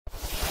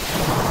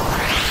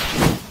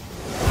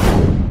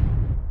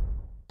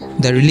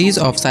The release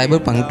of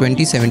Cyberpunk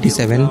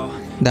 2077,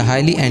 the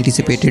highly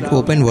anticipated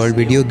open-world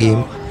video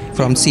game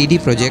from CD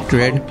Projekt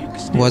Red,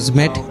 was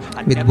met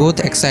with both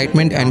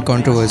excitement and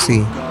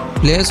controversy.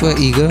 Players were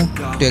eager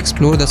to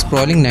explore the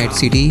sprawling night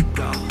city,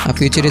 a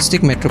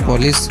futuristic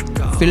metropolis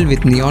filled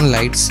with neon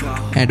lights,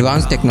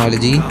 advanced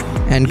technology,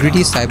 and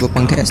gritty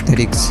cyberpunk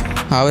aesthetics.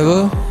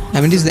 However,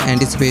 amidst the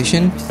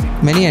anticipation,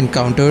 many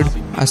encountered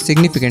a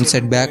significant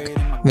setback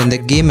when the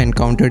game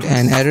encountered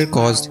an error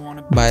caused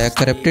by a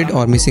corrupted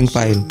or missing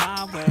file.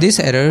 This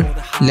error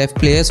left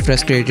players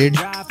frustrated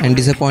and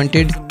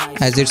disappointed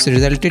as it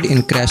resulted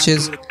in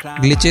crashes,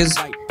 glitches,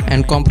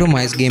 and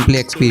compromised gameplay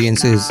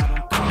experiences.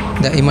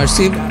 The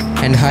immersive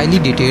and highly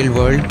detailed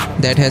world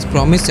that has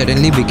promised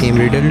suddenly became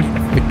riddled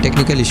with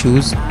technical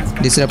issues,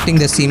 disrupting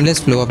the seamless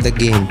flow of the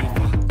game.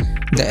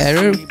 The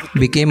error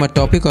became a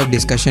topic of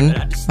discussion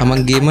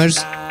among gamers,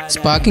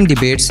 sparking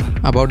debates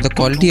about the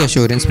quality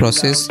assurance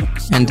process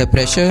and the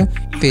pressure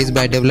faced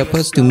by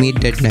developers to meet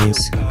deadlines.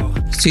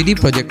 CD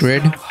Projekt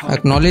Red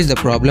acknowledged the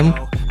problem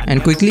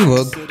and quickly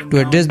worked to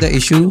address the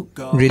issue,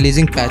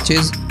 releasing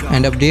patches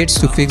and updates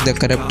to fix the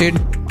corrupted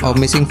or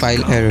missing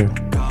file error.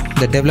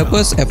 The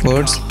developers'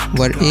 efforts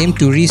were aimed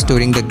to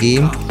restoring the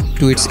game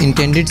to its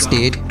intended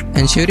state,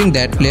 ensuring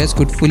that players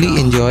could fully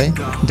enjoy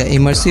the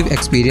immersive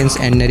experience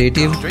and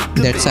narrative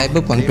that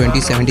Cyberpunk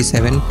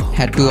 2077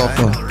 had to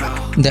offer.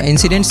 The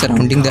incident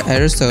surrounding the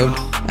error served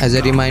as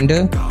a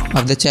reminder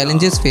of the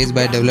challenges faced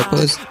by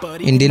developers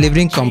in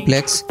delivering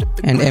complex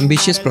and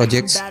ambitious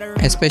projects,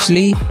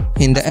 especially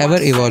in the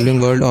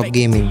ever-evolving world of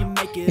gaming.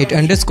 It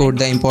underscored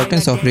the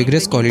importance of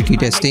rigorous quality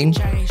testing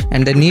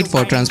and the need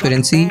for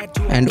transparency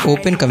and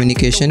open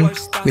communication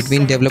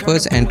between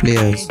developers and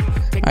players.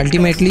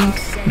 Ultimately,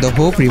 the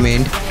hope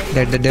remained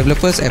that the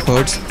developers'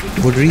 efforts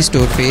would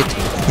restore faith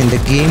in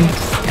the game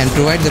and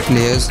provide the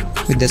players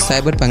with the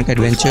cyberpunk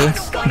adventure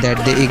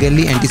that they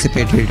eagerly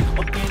anticipated.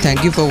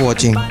 Thank you for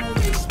watching.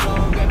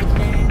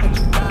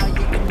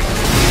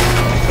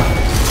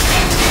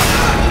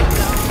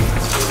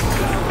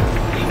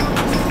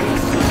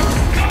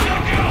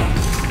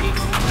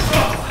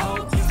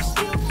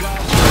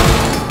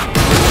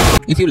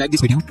 If you like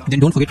this video, then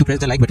don't forget to press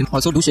the like button.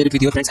 Also, do share it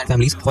with your friends and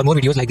families. For more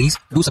videos like these,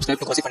 do subscribe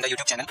to Gossipfunda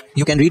YouTube channel.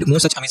 You can read more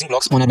such amazing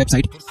blogs on our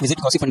website. Visit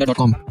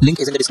gossipfunda.com. Link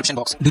is in the description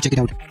box. Do check it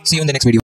out. See you in the next video.